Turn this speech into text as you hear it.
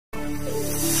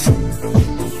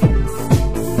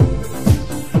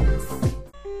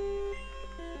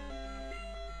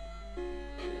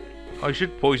I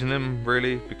should poison him,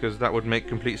 really, because that would make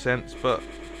complete sense, but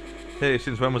hey,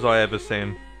 since when was I ever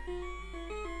sane?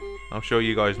 I'm sure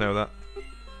you guys know that.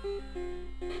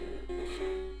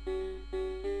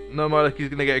 No, my luck, he's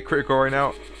gonna get a critical right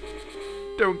now.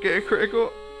 Don't get a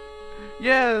critical.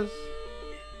 Yes!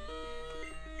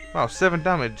 Wow, 7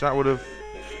 damage, that would have...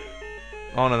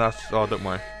 Oh no, that's... Oh, don't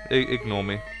worry. Ignore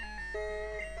me.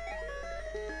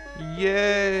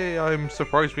 Yay! I'm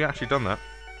surprised we actually done that.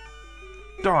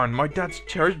 Darn, my dad's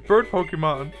cherished bird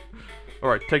Pokemon!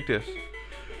 Alright, take this.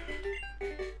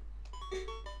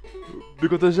 We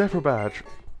got the Zephyr badge.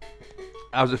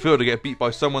 How does it feel to get beat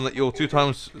by someone that you're 2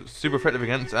 times super effective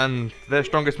against and their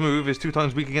strongest move is 2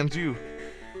 times weak against you?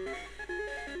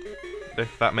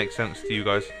 If that makes sense to you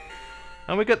guys.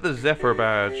 And we get the Zephyr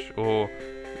badge, or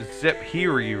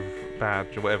Zephiri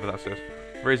badge, or whatever that says.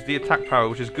 Raise the attack power,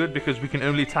 which is good because we can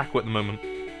only tackle at the moment.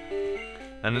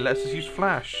 And it lets us use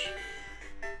Flash.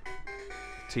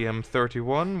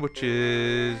 TM31, which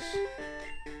is...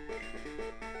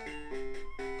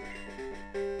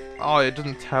 Oh, it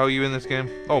doesn't tell you in this game.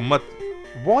 Oh, Mud...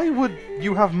 Why would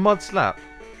you have Mud Slap?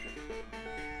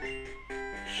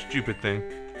 Stupid thing.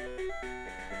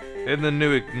 In the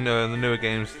newer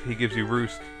games, he gives you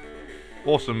Roost.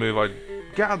 Awesome move.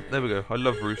 There we go. I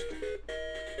love Roost.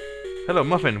 Hello,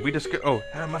 Muffin.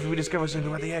 Hello, Muffin. We discovered something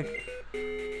about the egg.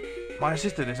 My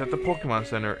assistant is at the Pokemon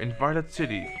Center in Violet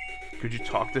City. Could you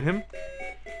talk to him?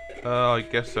 I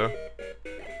guess so.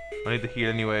 I need to heal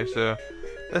anyway, so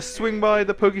let's swing by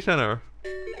the Poke Center.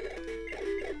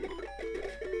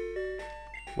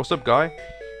 What's up, guy?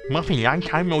 Muffin, long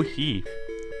time no see.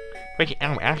 President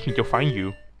Elm asked me to find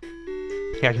you.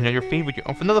 He has another favor to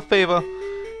offer. Another favor.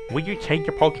 Will you take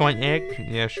the Pokemon egg?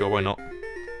 Yeah, sure, why not?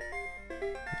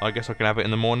 I guess I can have it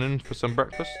in the morning for some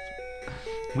breakfast.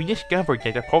 We discovered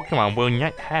that the Pokemon will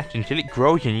not hatch until it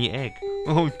grows in the egg.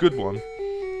 Oh, good one.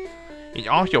 It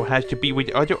also has to be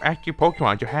with other active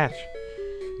Pokemon to hatch.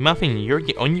 Muffin, you're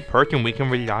the only person we can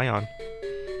rely on.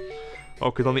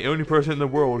 Oh, because I'm the only person in the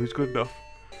world who's good enough.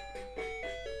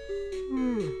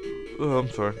 Oh, I'm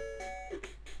sorry.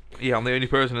 Yeah, I'm the only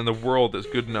person in the world that's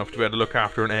good enough to be able to look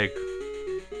after an egg.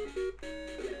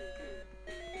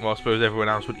 Well, I suppose everyone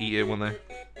else would eat it, wouldn't they?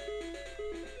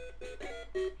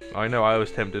 I know, I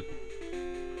was tempted.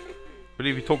 But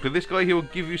if you talk to this guy, he will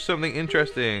give you something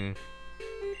interesting.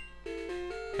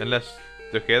 Unless...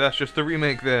 Okay, that's just the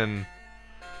remake then.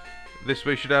 This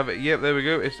way should have it. Yep, there we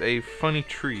go. It's a funny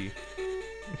tree.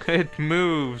 It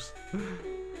moves.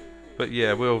 But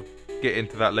yeah, we'll get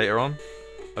into that later on.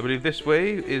 I believe this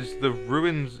way is the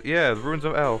ruins. Yeah, the ruins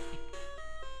of Elf.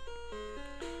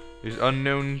 Is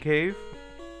unknown cave,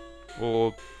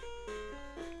 or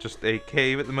just a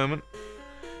cave at the moment.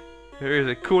 There is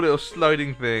a cool little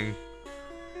sliding thing.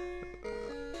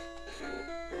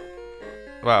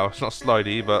 Wow, it's not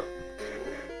slidey, but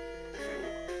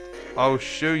I'll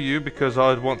show you because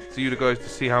I'd want you guys to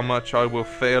see how much I will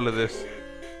fail at this.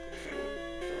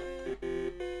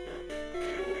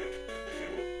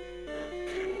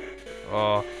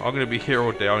 Oh, I'm gonna be here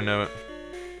all day, I know it.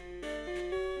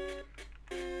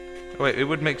 Oh, wait, it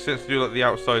would make sense to do like the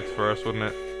outsides first, wouldn't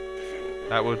it?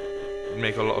 That would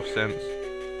make a lot of sense.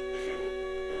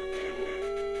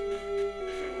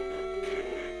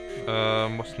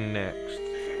 What's next?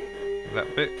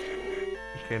 That bit?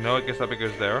 Okay, no, I guess that bit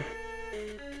goes there.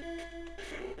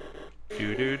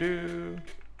 Do-do-do.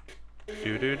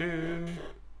 Do-do-do.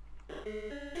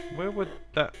 Where would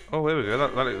that... Oh, there we go.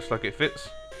 That looks like it fits.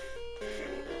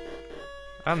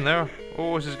 And there.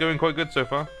 Oh, this is going quite good so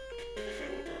far.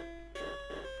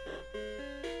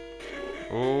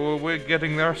 Oh, we're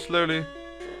getting there slowly.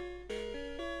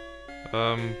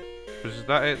 Is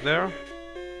that it there?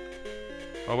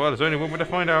 Oh well, there's only one way to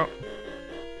find out.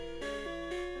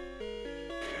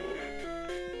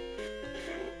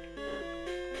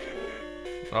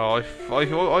 Oh,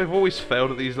 I've always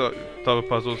failed at these type of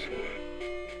puzzles.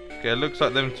 Okay, it looks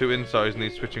like them two insides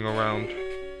need switching around.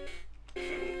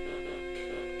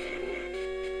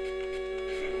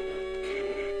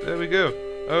 There we go.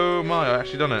 Oh my, I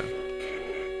actually done it.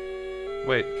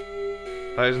 Wait,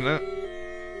 that isn't it?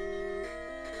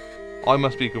 I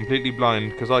must be completely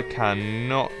blind because I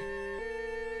cannot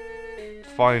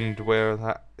find where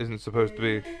that isn't supposed to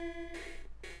be.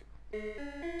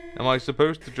 Am I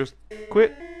supposed to just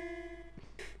quit?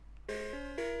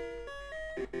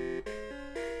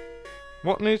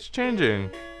 What needs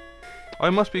changing? I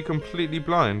must be completely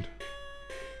blind.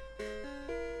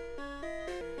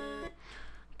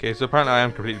 Okay, so apparently I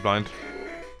am completely blind.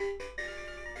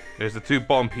 There's the two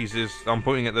bottom pieces. I'm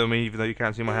pointing at them even though you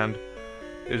can't see my hand.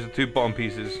 There's the two bottom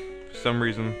pieces. For some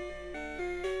reason.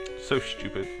 So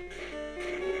stupid.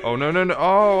 Oh, no, no, no.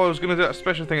 Oh, I was going to do that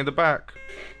special thing at the back.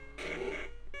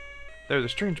 There's a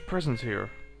strange presence here.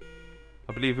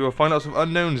 I believe we will find out some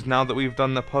unknowns now that we've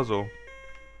done the puzzle.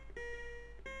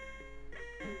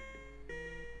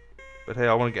 But hey,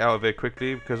 I want to get out of here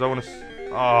quickly because I want to...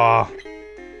 Ah.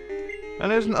 And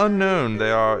there's an unknown.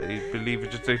 They are, I believe,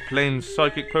 just a plain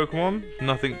psychic Pokemon.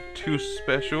 Nothing too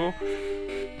special.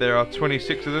 There are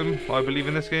 26 of them, I believe,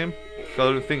 in this game. So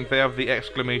I don't think they have the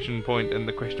exclamation point and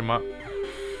the question mark.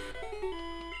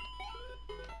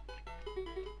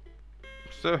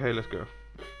 So hey, let's go.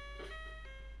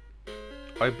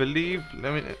 I believe.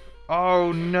 Let me.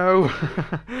 Oh no!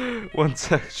 One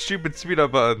sec. Stupid speed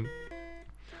up button.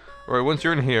 Alright, once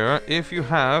you're in here, if you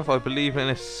have, I believe, an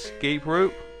escape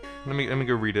rope. Let me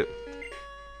go read it.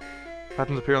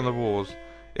 Patterns appear on the walls.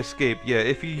 Escape. Yeah,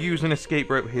 if you use an escape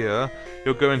rope here,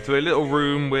 you'll go into a little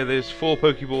room where there's 4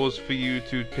 Pokeballs for you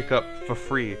to pick up for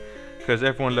free, because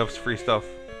everyone loves free stuff.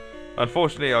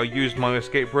 Unfortunately, I used my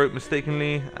escape rope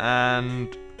mistakenly,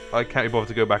 and I can't be bothered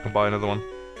to go back and buy another one.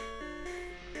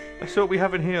 Let's see what we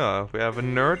have in here. We have a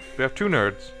nerd. We have 2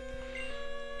 nerds.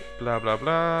 Blah blah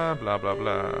blah blah blah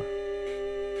blah.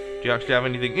 Do you actually have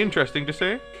anything interesting to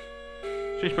say?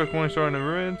 Change Pokemon star in the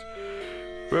ruins.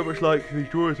 Very much like the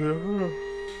droids here.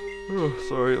 Oh,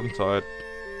 sorry, I'm tired.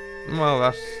 Well,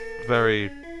 that's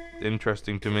very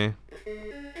interesting to me.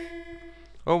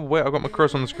 Oh wait, I got my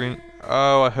cursor on the screen.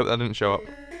 Oh, I hope that didn't show up.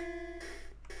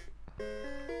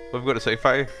 We've got to say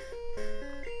Fatty.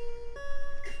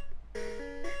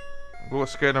 We got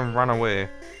scared and ran away.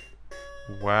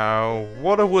 Wow,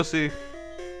 what a wussy.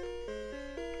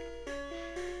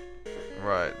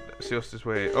 Right, let's see what's this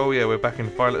way. Oh yeah, we're back in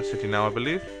Violet City now, I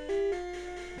believe.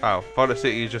 Oh, Violet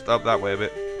City is just up that way a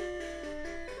bit.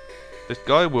 This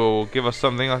guy will give us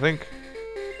something, I think.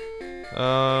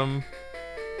 Come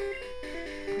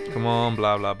on,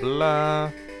 blah blah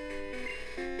blah.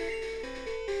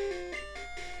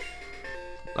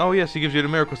 Oh yes, he gives you the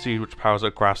Miracle Seed, which powers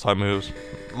up grass type moves.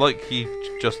 Like he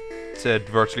just said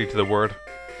virtually to the word.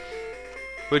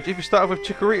 Which if you start with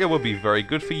Chikorita will be very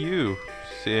good for you.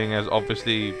 Seeing as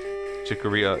obviously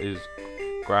Chikorita is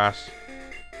grass.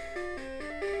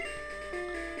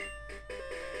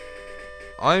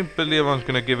 I believe I'm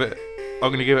gonna give it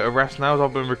a rest now, as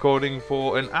I've been recording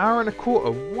for an hour and a quarter.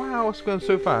 Wow, it's going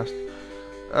so fast.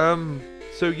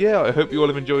 So yeah, I hope you all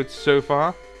have enjoyed so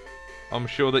far. I'm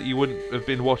sure that you wouldn't have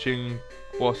been watching,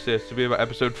 what's this, to be about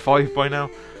episode 5 by now,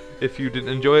 if you didn't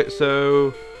enjoy it.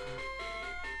 So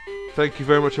thank you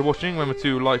very much for watching. Remember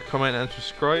to like, comment and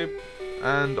subscribe,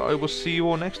 and I will see you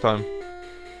all next time.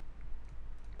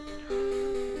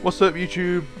 What's up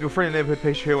YouTube, your friendly neighbourhood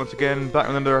Pastry here once again, back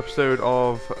with another episode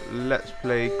of Let's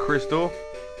Play Crystal.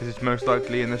 This is most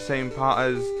likely in the same part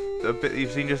as the bit that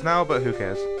you've seen just now, but who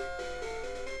cares.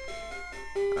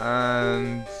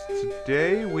 And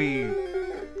today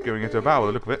going into a battle,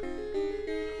 the look of it.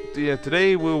 Yeah,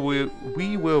 today we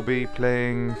will be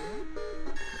playing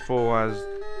for as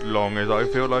long as I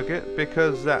feel like it,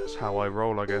 because that's how I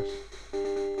roll, I guess.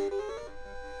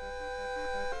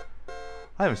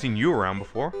 I haven't seen you around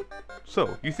before,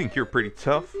 so you think you're pretty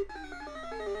tough?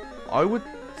 I would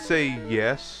say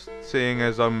yes, seeing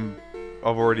as I've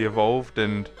already evolved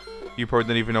and you probably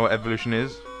don't even know what evolution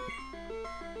is.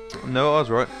 No, I was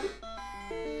right.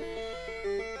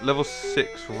 Level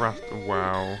 6 Rast.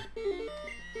 Wow.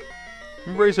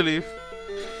 Razor Leaf.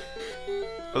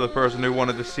 For the person who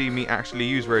wanted to see me actually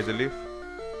use Razor Leaf.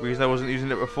 The reason I wasn't using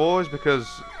it before is because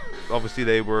obviously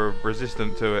they were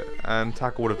resistant to it, and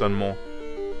Tackle would have done more.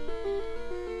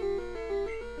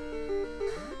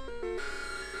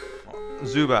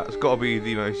 Zubat's got to be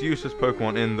the most useless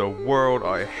Pokemon in the world.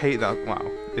 I hate that. Wow,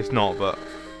 it's not, but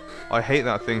I hate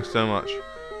that thing so much.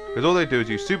 Because all they do is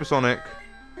use Supersonic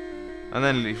and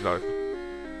then Leech Life.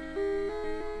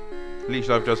 Leech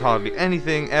Life does hardly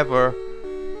anything ever.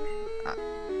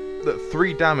 That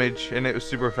 3 damage and it was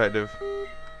super effective.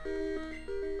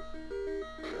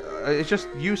 It's just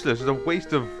useless. It's a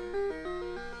waste of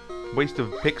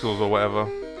pixels or whatever.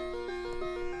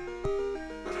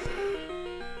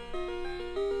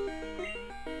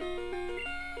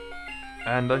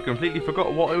 And I completely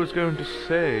forgot what I was going to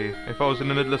say. If I was in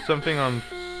the middle of something, I'm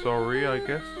sorry, I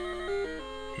guess.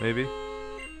 Maybe.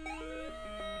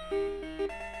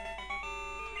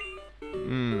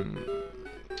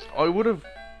 I would have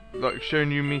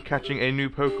shown you me catching a new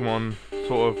Pokemon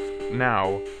sort of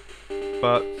now,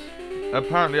 but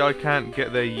apparently I can't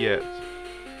get there yet.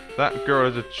 That girl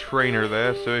is a trainer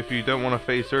there, so if you don't want to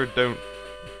face her, don't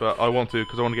but I want to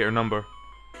because I want to get your number.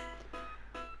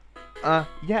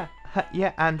 Yeah,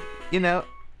 and you know,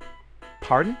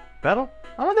 pardon, Battle?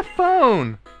 I'm on the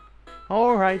phone.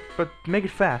 All right, but make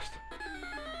it fast.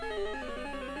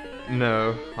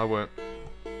 No, I won't.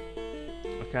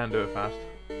 I can't do it fast.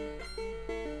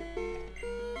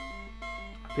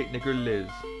 Picnic or Liz?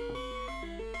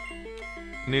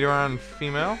 Nidoran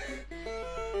female?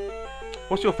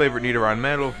 What's your favourite Nidoran,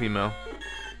 male or female?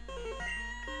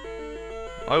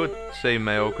 I would say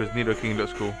male because Nidoking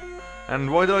looks cool.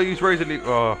 And why did I use Razor Leaf?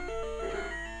 Oh,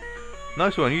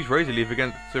 nice one. Use Razor Leaf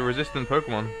against a resistant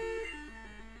Pokemon.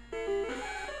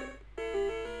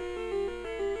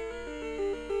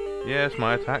 Yes,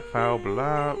 my attack foul.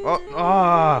 Blah.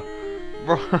 Oh,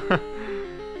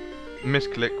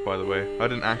 misclick, by the way. I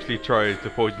didn't actually try to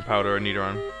poison powder a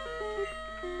Nidoran.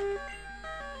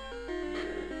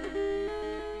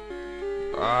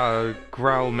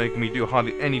 Growl making me do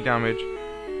hardly any damage.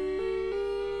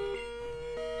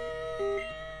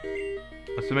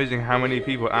 It's amazing how many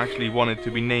people actually wanted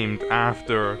to be named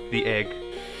after the egg.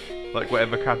 Like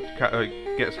whatever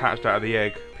gets hatched out of the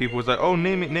egg. People was like, oh,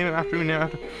 name it after me, name it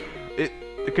after.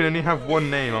 It can only have one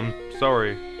name, I'm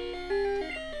sorry.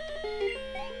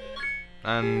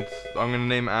 And I'm gonna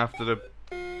name it after the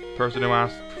person who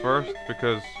asked first,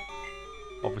 because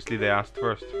obviously they asked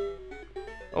first.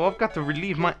 Oh, I've got to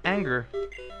relieve my anger.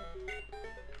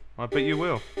 I bet you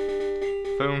will.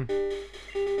 Phone.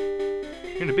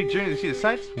 You're on a big journey to see the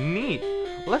sights? Neat.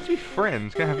 Well, let's be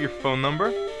friends. Can I have your phone number?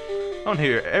 I want to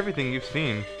hear everything you've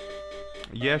seen.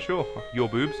 Yeah, sure. Your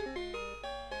boobs.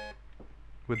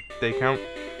 Would they count?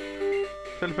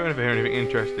 Telephone if I hear anything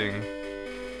interesting.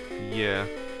 Yeah.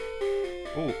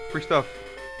 Oh, free stuff.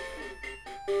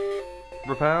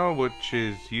 Repel, which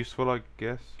is useful, I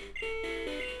guess.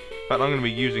 In fact, I'm going to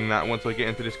be using that once I get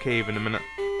into this cave in a minute.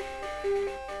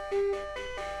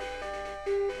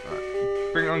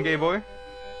 Bring it on, Game Boy.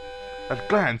 At a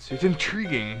glance, it's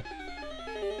intriguing.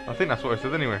 I think that's what I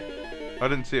said anyway. I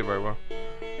didn't see it very well.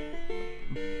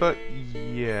 But,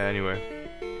 yeah, anyway.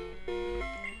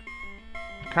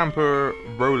 Camper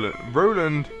Roland.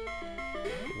 Roland!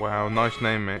 Wow, nice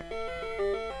name, mate.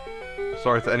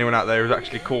 Sorry to anyone out there who's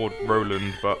actually called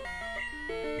Roland, but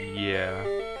yeah.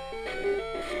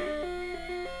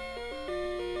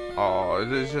 Oh,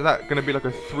 is that going to be like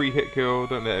a 3-hit kill?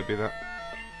 Don't let it be that.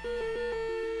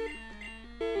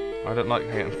 I don't like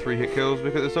hitting 3-hit kills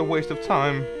because it's a waste of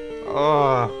time.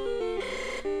 Oh.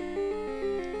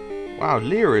 Wow,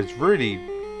 Lear is really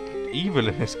evil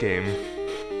in this game.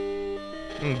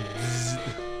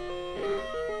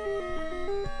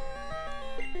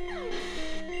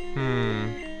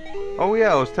 Oh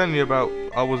yeah, I was telling you about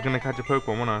I was gonna catch a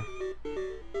Pokemon, wasn't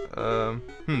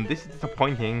I? This is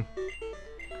disappointing.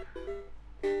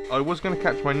 I was gonna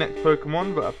catch my next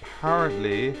Pokemon, but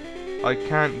apparently I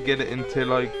can't get it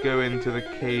until I go into the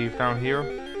cave down here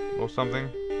or something.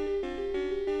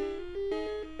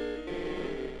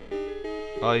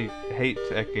 I hate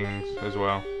Ekings as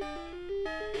well.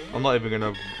 I'm not even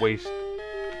gonna waste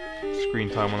screen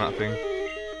time on that thing.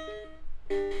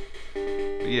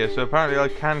 But yeah, so apparently I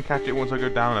can catch it once I go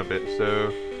down a bit,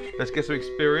 so let's get some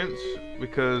experience,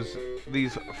 because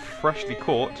these freshly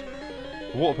caught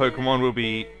water Pokemon will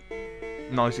be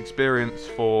nice experience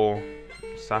for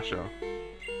Sasha.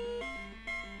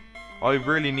 I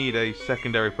really need a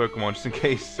secondary Pokemon just in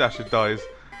case Sasha dies.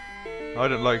 I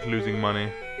don't like losing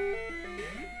money.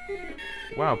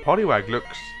 Wow, Poliwag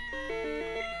looks...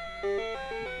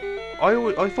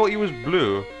 I thought he was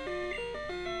blue.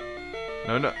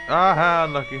 No. Aha,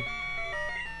 unlucky.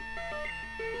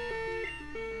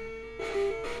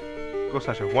 Go,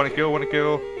 Sasha. Want to kill, want to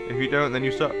kill. If you don't, then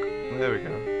you suck. There we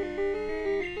go.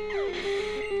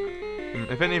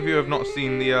 If any of you have not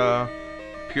seen the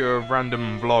pure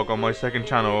random vlog on my second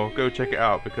channel, go check it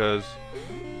out, because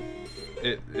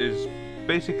it is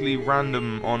basically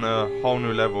random on a whole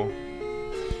new level.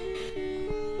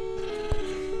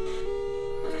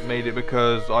 Made it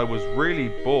because I was really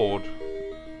bored.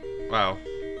 Wow,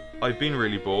 I've been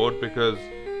really bored because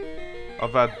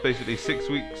I've had basically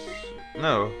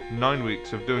 9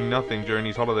 weeks of doing nothing during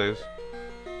these holidays,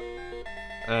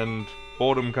 and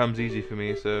boredom comes easy for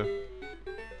me, so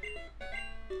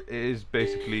it is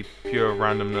basically pure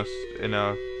randomness in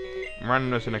a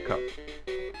cup.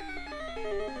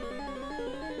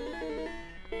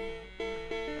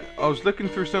 I was looking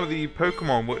through some of the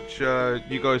Pokemon which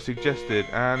you guys suggested,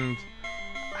 and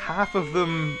half of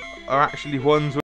them are actually ones